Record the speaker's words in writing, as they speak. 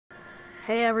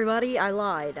Hey everybody, I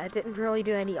lied. I didn't really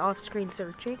do any off-screen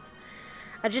searching.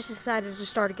 I just decided to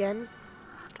start again.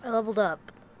 I leveled up,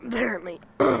 apparently.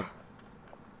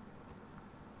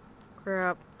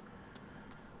 Crap.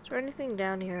 Is there anything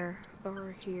down here?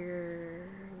 Over here?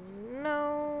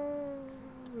 No.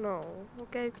 No.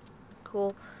 Okay.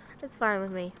 Cool. It's fine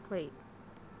with me. Wait.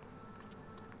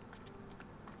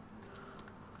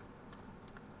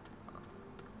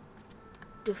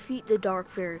 Defeat the Dark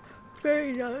Fairy.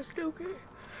 Very nice. Okay.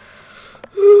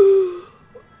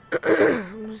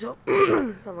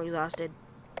 I'm exhausted.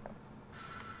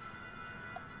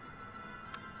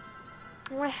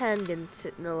 My hand can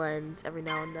sit in the lens every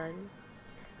now and then.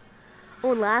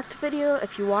 Oh, and last video,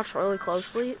 if you watch really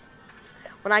closely,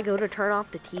 when I go to turn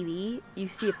off the TV, you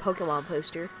see a Pokemon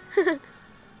poster.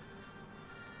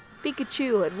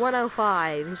 Pikachu at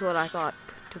 105 is what I thought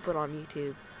to put on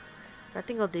YouTube. I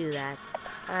think I'll do that.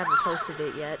 I haven't posted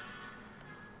it yet.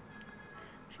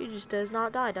 She just does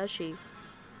not die, does she?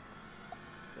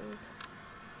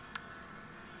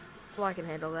 Well, I can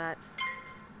handle that.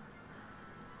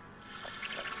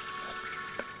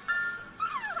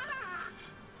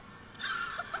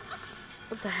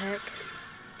 What the heck?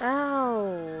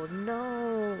 Oh,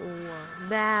 no.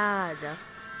 Bad.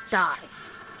 Die.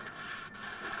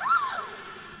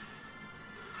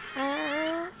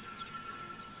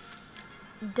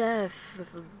 Death.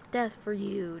 Death for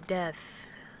you. Death.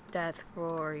 Death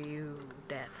for you.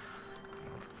 Death.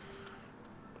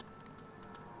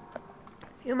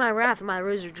 Feel my wrath, my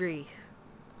wizardry.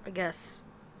 I guess.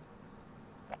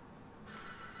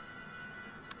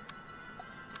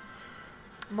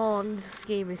 Mom, this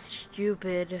game is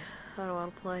stupid. I don't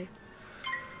want to play.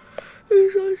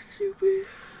 It's so stupid.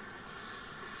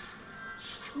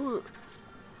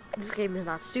 This game is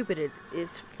not stupid.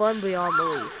 It's fun beyond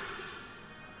belief.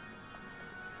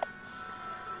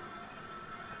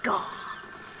 God.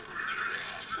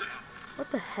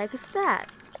 What the heck is that?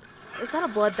 Is that a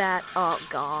blood bat? Oh,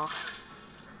 God.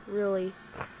 Really?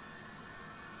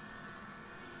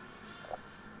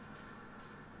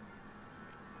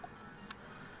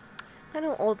 I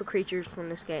know all the creatures from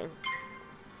this game.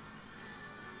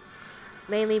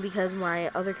 Mainly because my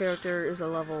other character is a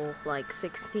level, like,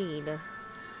 16.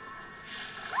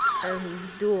 And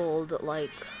he's dueled, like,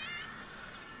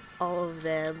 all of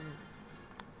them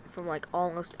from, like,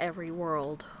 almost every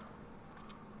world.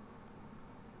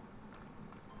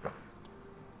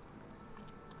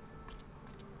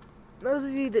 Those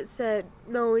of you that said,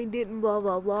 no, he didn't, blah,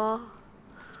 blah, blah.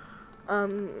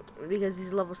 Because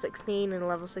he's level 16, and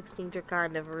level 16s are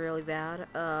kind of really bad.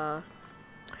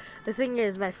 The thing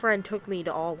is, my friend took me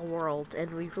to all the worlds,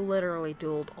 and we've literally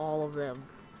dueled all of them.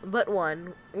 But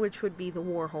one, which would be the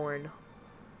Warhorn.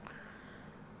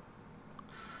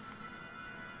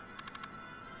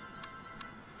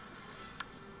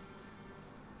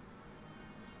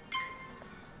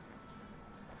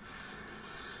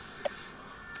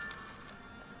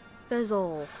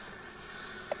 Fizzle.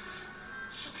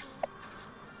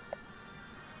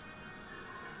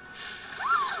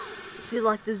 Did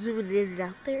like the zooming in and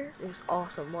out there? It was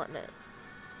awesome, wasn't it?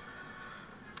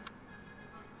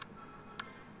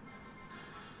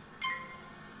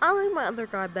 I like my other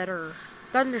guy better.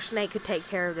 Thunder Snake could take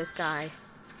care of this guy.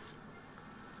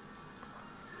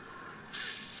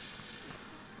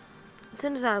 As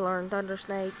soon as I learn Thunder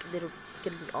Snake, it'll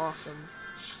gonna be awesome.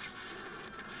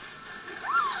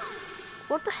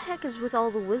 What the heck is with all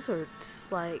the wizards?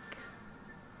 Like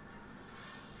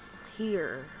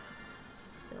here.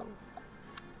 So.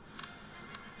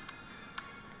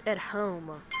 At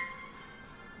home.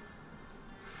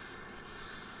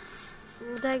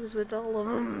 What the heck is with all of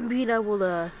them being able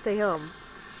to stay home?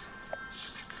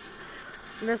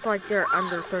 And that's like they're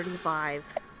under 35.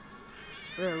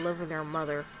 They're living with their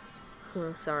mother.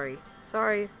 Sorry.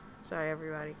 Sorry. Sorry,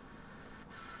 everybody.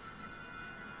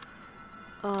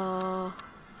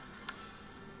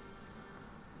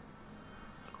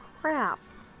 Crap.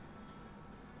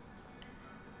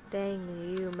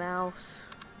 Dang you, mouse.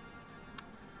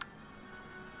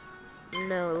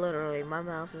 No, literally, my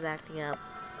mouse is acting up.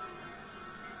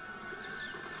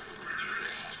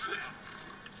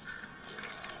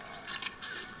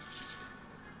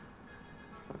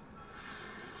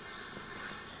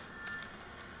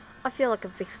 I feel like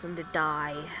I'm fixing to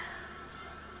die.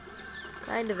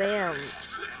 Kind of am.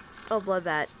 Oh,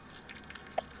 bloodbat.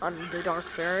 On the Dark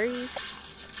Fairy.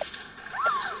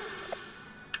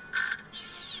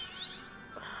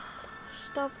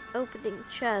 Stop opening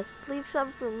chests. Leave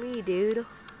some for me, dude.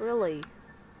 Really.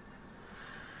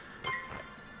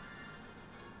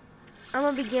 I'm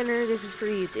a beginner. This is for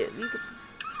YouTube. You could...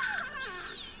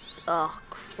 Oh,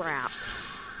 crap.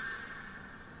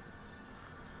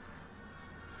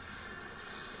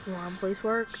 Come on, please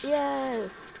work. Yes!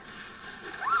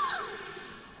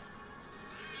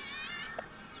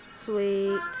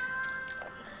 Sweet.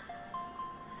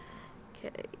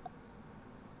 Okay.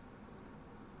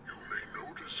 You may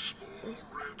notice small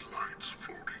red lights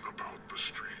floating about the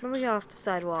street. Let me get off the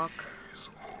sidewalk. These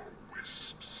are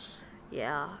wisps.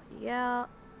 Yeah.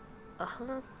 Uh-huh.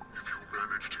 If you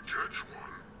manage to catch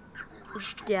one, it will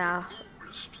restore Yeah. the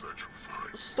wisps that you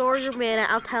find. Store your mana.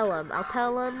 I'll tell him.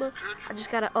 I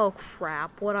just gotta. Oh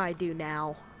crap! What do I do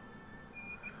now?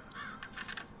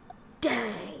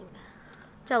 Dang!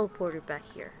 Teleported back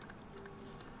here.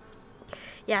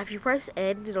 Yeah, if you press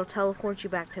N, it'll teleport you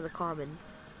back to the commons.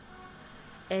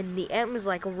 And the M is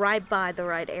like right by the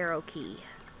right arrow key.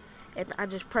 And I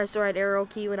just press the right arrow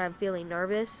key when I'm feeling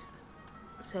nervous.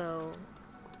 So,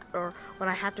 or when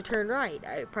I have to turn right.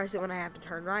 I press it when I have to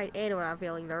turn right and when I'm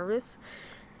feeling nervous.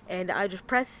 And I just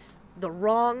press the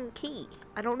wrong key.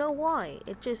 I don't know why.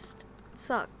 It just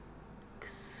sucks.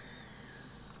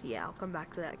 Yeah, I'll come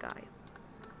back to that guy.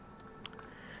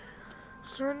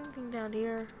 Is there anything down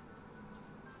here?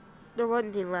 There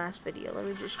wasn't in last video. Let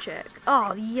me just check.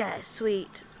 Oh, yes, sweet.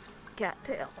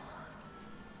 Cattail.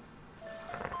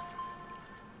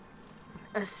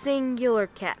 A singular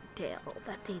cattail.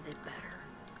 That's even better.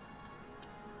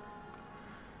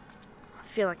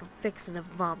 I feel like I'm fixing to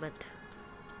vomit.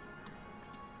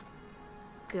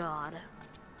 God.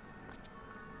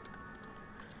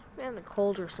 Man, the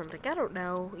cold or something. I don't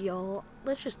know, y'all.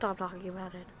 Let's just stop talking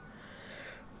about it.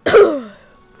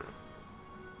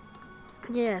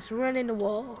 Yes, run into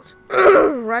walls.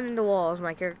 Run into walls,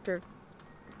 my character.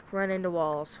 Run into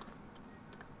walls.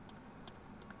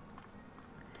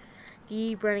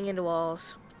 Keep running into walls.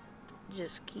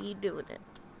 Just keep doing it.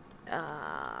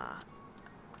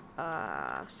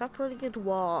 Stop running into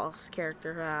walls,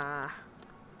 character.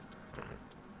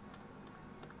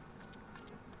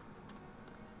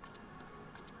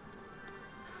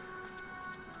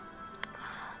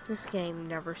 This game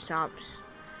never stops.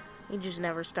 You just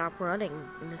never stop running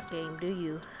in this game, do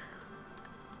you?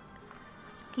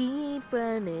 Keep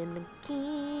running,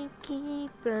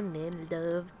 keep running,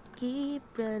 love. Keep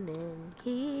running,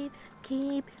 keep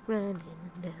running,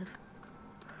 love.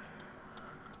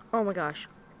 Oh my gosh.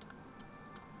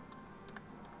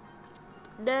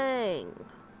 Dang.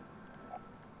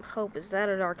 Hope, is that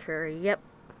a dark fairy? Yep.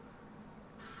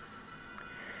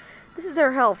 This is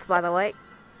their health, by the way.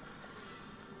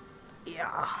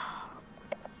 Yeah.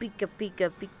 Pika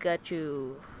Pika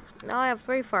Pikachu. Now I have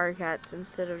 3 fire cats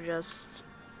instead of just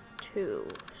 2.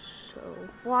 So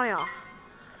why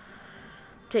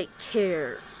take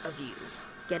care of you?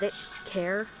 Get it?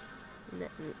 Care?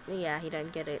 Yeah, he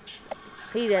doesn't get it.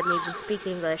 He doesn't even speak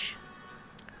English.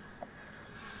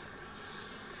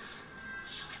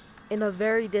 In a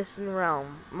very distant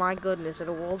realm, my goodness, in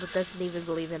a world that doesn't even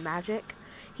believe in magic,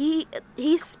 he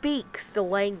speaks the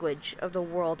language of the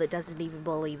world that doesn't even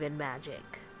believe in magic.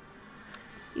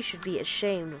 You should be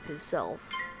ashamed of himself.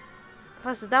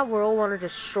 Plus, if that world wanted to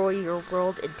destroy your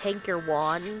world and take your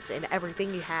wands and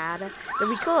everything you had, then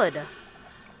we could.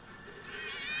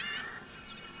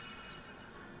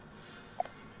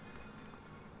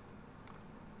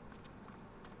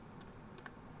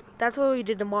 That's what we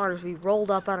did to Mars. We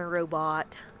rolled up on a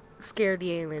robot, scared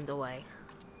the aliens away.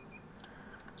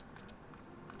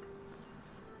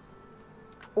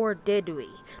 Or did we?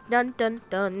 Dun dun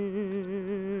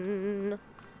dun.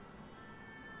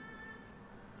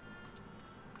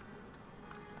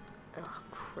 Oh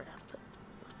crap.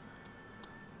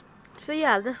 So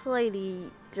yeah, this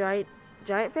lady, giant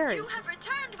fairy. You have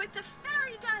returned with the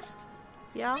fairy dust.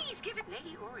 Yeah. Please give it.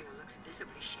 Lady Oriole looks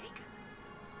visibly shaken.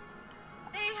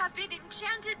 They have been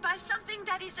enchanted by something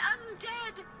that is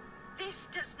undead. This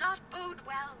does not bode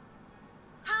well.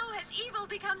 How has evil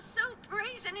become so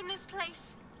brazen in this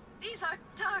place? These are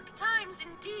dark times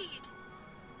indeed.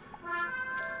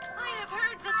 I have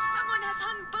heard that someone has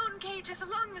hung bone cages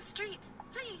along the street.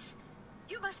 Please,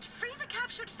 you must free the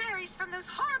captured fairies from those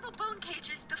horrible bone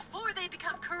cages before they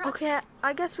become corrupted. Okay,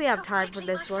 I guess we have time for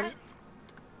this one.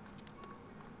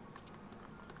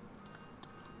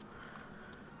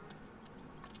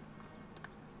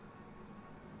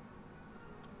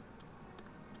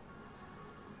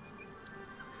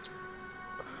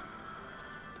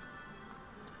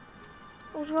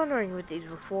 I was wondering what these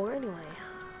were for anyway.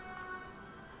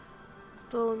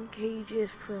 Bone cages,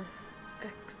 press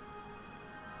X.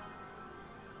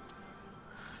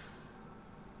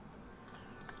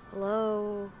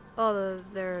 Hello? Oh,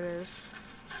 there it is.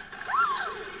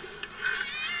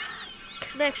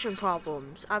 Connection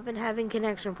problems. I've been having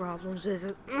connection problems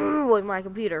with my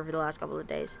computer for the last couple of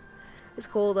days. It's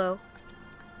cool though.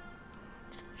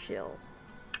 It's chill.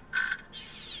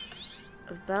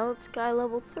 A balanced guy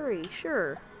level 3,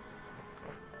 sure.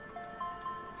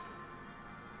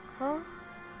 Huh?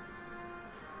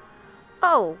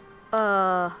 Oh,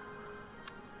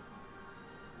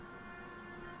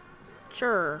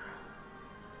 sure.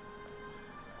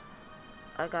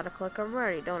 I gotta click I'm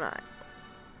ready, don't I?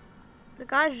 The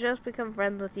guys just become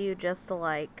friends with you just to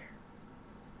like...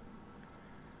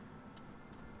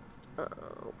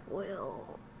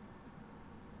 well...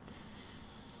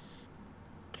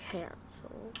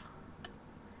 Cancel.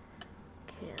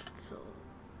 Cancel.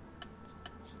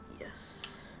 Yes.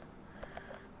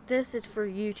 This is for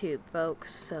YouTube, folks,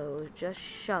 so just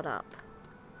shut up.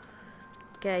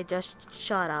 Okay, just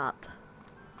shut up.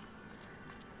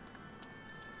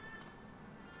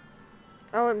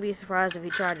 I wouldn't be surprised if he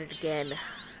tried it again,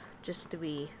 just to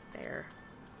be fair.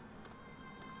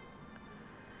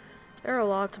 There are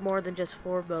lots more than just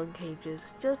 4 bone cages,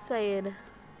 just saying.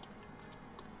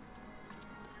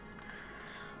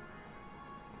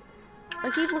 I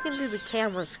keep looking through the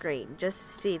camera screen just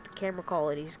to see if the camera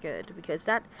quality is good, because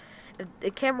if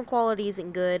the camera quality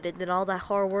isn't good, and then all that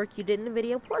hard work you did in the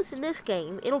video, plus in this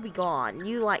game, it'll be gone.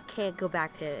 You like can't go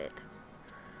back to it.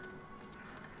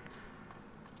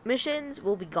 Missions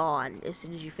will be gone as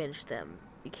soon as you finish them.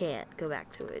 You can't go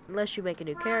back to it unless you make a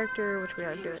new character, which we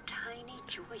aren't doing. Tiny,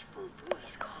 joyful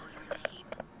voice call your name.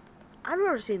 I've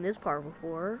never seen this part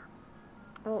before.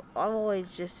 Well, I've always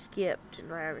just skipped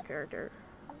and I have a character.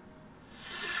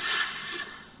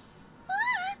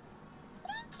 What?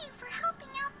 Thank you for helping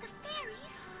out the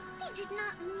fairies. They did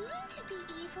not mean to be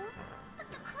evil, but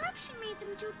the corruption made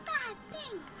them do bad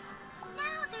things.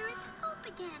 Now there is hope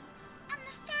again, and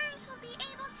the fairies will be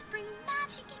able to bring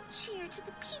magic and cheer to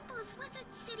the people of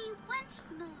Wizard City once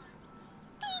more.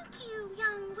 Thank you,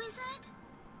 young wizard.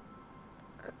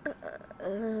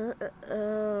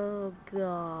 Oh,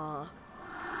 God.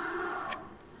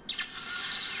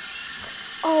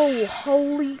 Oh,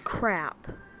 holy crap.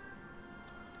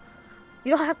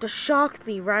 You don't have to shock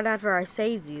me right after I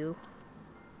save you.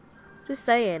 Just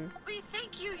saying. We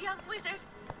thank you, young wizard.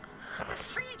 The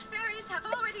freed fairies have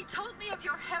already told me of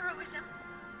your heroism.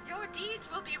 Your deeds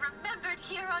will be remembered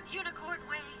here on Unicorn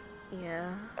Way.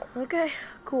 Yeah. Okay,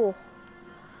 cool.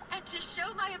 And to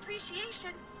show my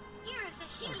appreciation, here is a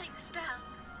healing spell.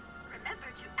 Remember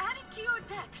to add it to your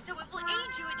deck so it will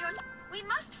aid you in your... We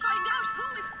must find out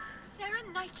who is... Sarah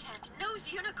Nightchant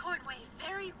knows Unicorn Way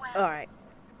very well. Alright.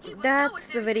 He will know That's if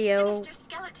the there's video. a sinister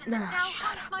skeleton that now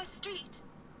haunts my street.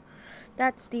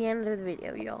 That's the end of the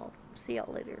video, y'all. See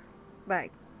y'all later. Bye.